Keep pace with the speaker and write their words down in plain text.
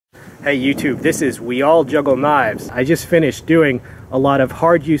Hey YouTube, this is We All Juggle Knives. I just finished doing a lot of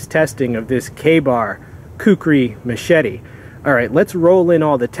hard use testing of this K-Bar Kukri Machete. Alright, let's roll in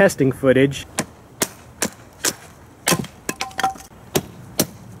all the testing footage.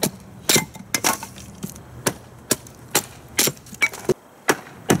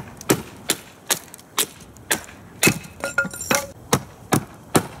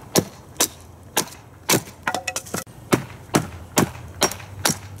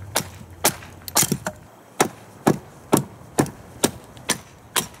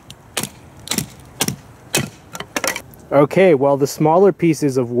 Okay, well, the smaller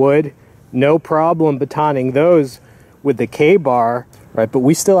pieces of wood, no problem batoning those with the K-Bar, right? But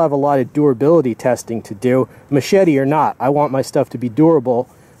we still have a lot of durability testing to do. Machete or not, I want my stuff to be durable.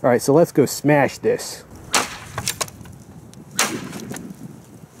 All right, so let's go smash this.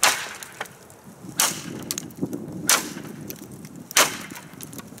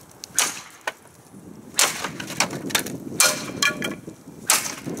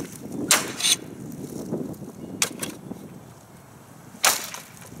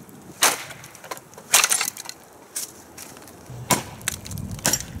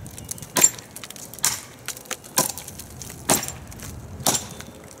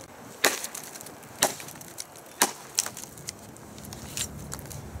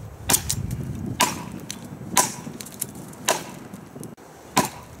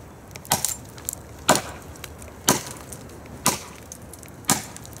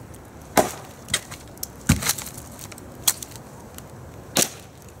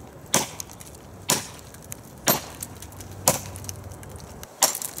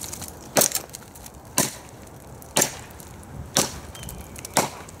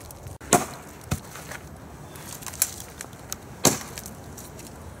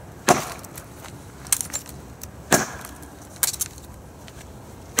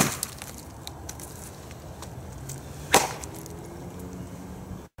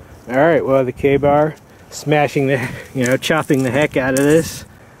 Alright, well, the K-Bar, smashing the, chopping the heck out of this.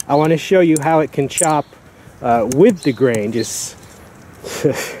 I want to show you how it can chop with the grain. Just,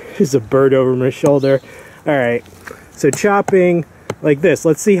 there's a bird over my shoulder. Alright, so chopping like this.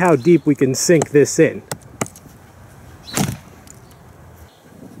 Let's see how deep we can sink this in.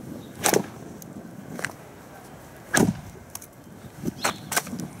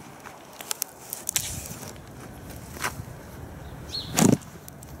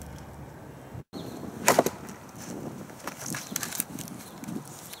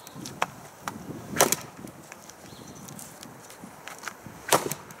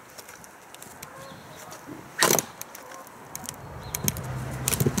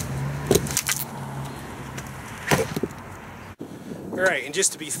 Alright, and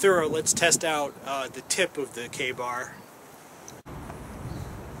just to be thorough, let's test out the tip of the K-Bar.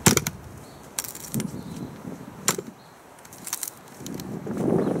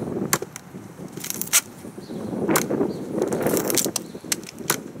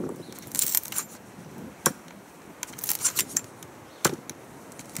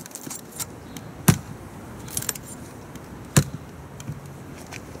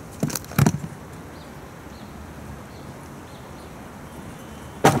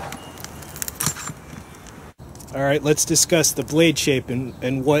 Alright, let's discuss the blade shape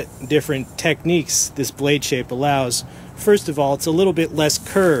and what different techniques this blade shape allows. First of all, it's a little bit less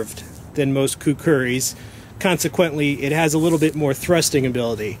curved than most kukuris. Consequently, it has a little bit more thrusting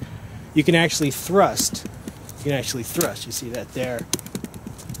ability. You can actually thrust. You see that there.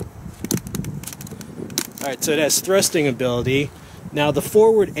 Alright, so it has thrusting ability. Now the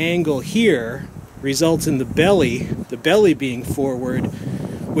forward angle here results in the belly being forward,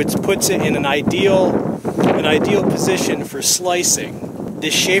 which puts it in an ideal position for slicing.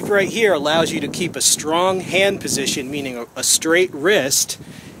 This shape right here allows you to keep a strong hand position, meaning a straight wrist,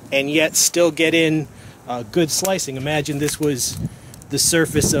 and yet still get in good slicing. Imagine this was the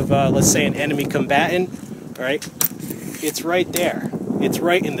surface of, let's say, an enemy combatant. All right, it's right there. It's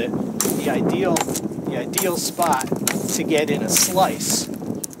right in the ideal spot to get in a slice.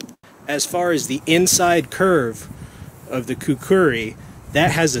 As far as the inside curve of the kukuri,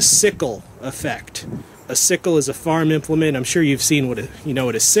 that has a sickle effect. A sickle is a farm implement. I'm sure you've seen what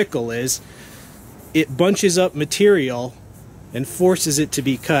a sickle is. It bunches up material and forces it to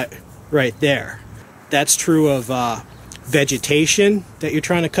be cut right there. That's true of vegetation that you're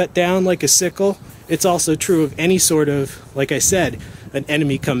trying to cut down like a sickle. It's also true of any sort of, like I said, an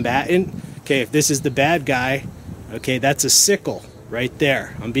enemy combatant. Okay, if this is the bad guy, okay, that's a sickle right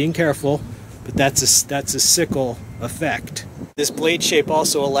there. I'm being careful, but that's a sickle effect. This blade shape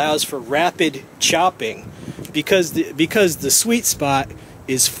also allows for rapid chopping because the sweet spot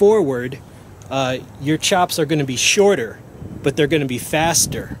is forward, your chops are going to be shorter, but they're going to be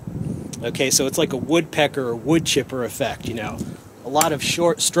faster. Okay, so it's like a woodpecker or wood chipper effect, you know. A lot of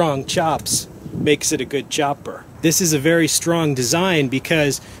short, strong chops makes it a good chopper. This is a very strong design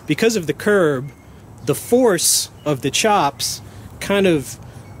because of the curb, the force of the chops kind of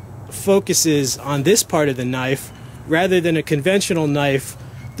focuses on this part of the knife. Rather than a conventional knife,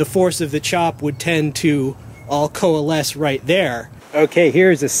 the force of the chop would tend to all coalesce right there. Okay,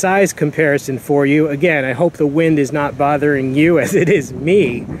 here's a size comparison for you. Again, I hope the wind is not bothering you as it is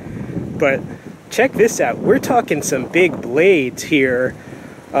me. But check this out. We're talking some big blades here.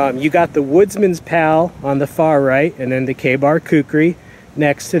 You got the Woodsman's Pal on the far right, and then the Ka-Bar Kukri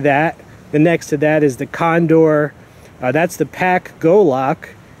next to that. The next to that is the Condor. That's the Pack Golok.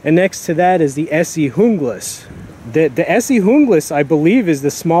 And next to that is the Essie Hunglis. The Essie Hunglis, I believe, is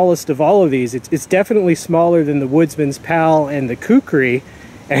the smallest of all of these. It's definitely smaller than the Woodsman's Pal and the Kukri.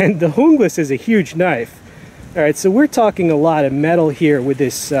 And the Hunglis is a huge knife. Alright, so we're talking a lot of metal here with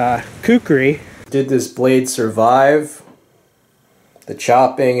this Kukri. Did this blade survive the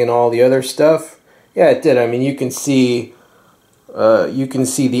chopping and all the other stuff? Yeah, it did. I mean, you can see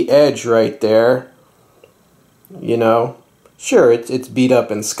the edge right there. You know, sure, it's beat up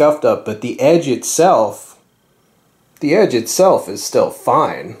and scuffed up, but the edge itself is still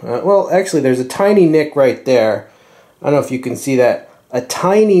fine. Well, actually, there's a tiny nick right there. I don't know if you can see that. A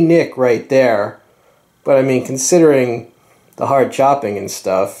tiny nick right there. But I mean, considering the hard chopping and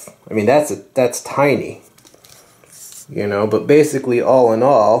stuff, I mean, that's tiny. You know, but basically, all in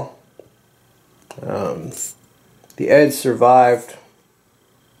all, the edge survived.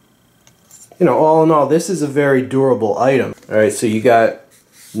 You know, all in all, this is a very durable item. Alright, so you got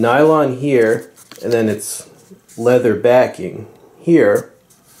nylon here, and then it's leather backing here.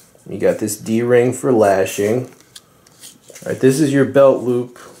 You got this D-ring for lashing. Alright, this is your belt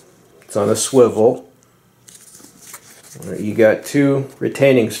loop. It's on a swivel. Alright, you got two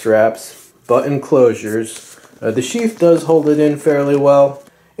retaining straps, button closures. The sheath does hold it in fairly well.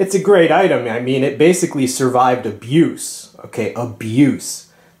 It's a great item. I mean, it basically survived abuse. Okay,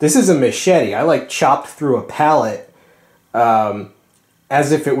 abuse. This is a machete. I like chopped through a pallet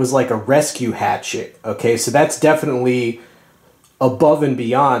as if it was like a rescue hatchet. Okay, so that's definitely above and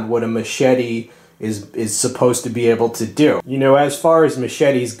beyond what a machete is supposed to be able to do. You know, as far as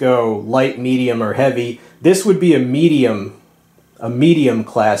machetes go, light, medium, or heavy, this would be a medium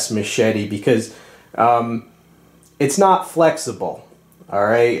class machete because it's not flexible. All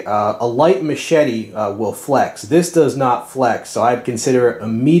right, a light machete will flex. This does not flex, so I'd consider it a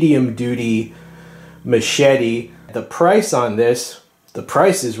medium duty machete. The price on this, the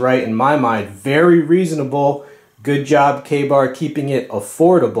price is right in my mind, very reasonable. Good job, Ka-Bar, keeping it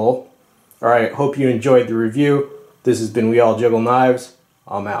affordable. All right, hope you enjoyed the review. This has been We All Juggle Knives.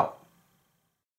 I'm out.